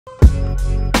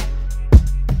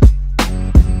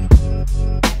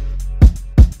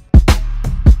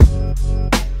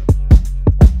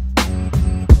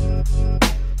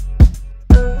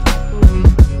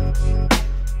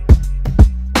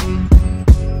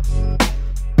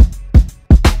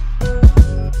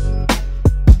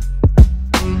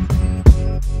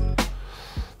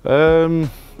My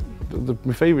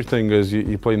favourite thing is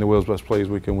you're playing the world's best players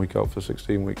week in, week out for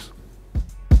 16 weeks.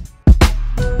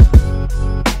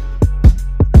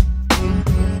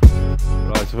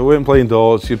 Right, if I weren't playing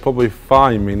darts, you'd probably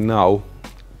find me now,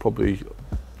 probably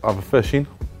either fishing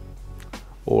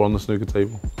or on the snooker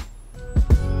table.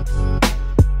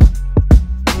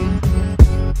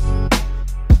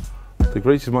 The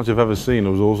greatest match I've ever seen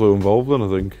I was also involved in, I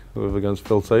think, against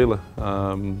Phil Taylor.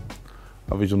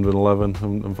 Average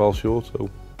 111 and fell short. So.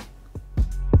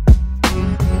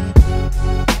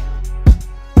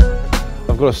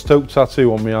 I've got a Stoke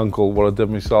tattoo on my ankle, what I did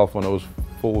myself when I was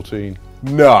 14.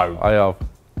 No! I have.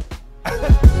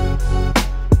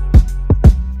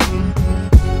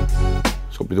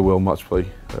 It's got to be the World Match Play.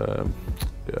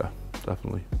 Yeah,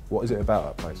 definitely. What is it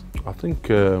about that place? I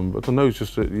think, I don't know, it's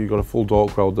just that you've got a full dart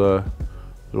crowd there.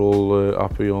 They're all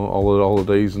happy on all the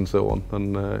holidays and so on,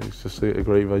 and it's just a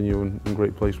great venue and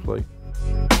great place to play.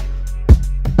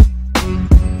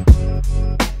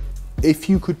 If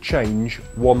you could change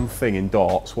one thing in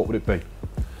darts, what would it be?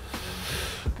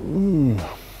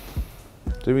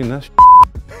 Doing this.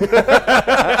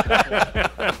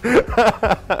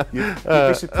 You'd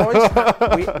be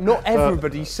surprised. Not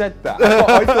everybody said that.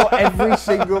 I thought every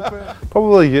single person.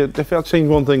 Probably, if I'd change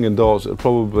one thing in darts, it'd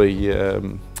probably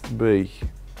be,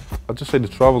 I'd just say the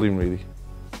travelling really.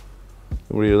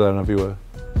 We're here, there and everywhere.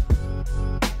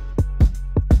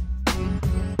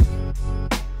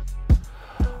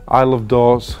 I love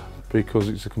darts because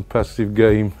it's a competitive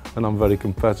game and I'm very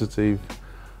competitive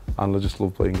and I just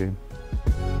love playing games.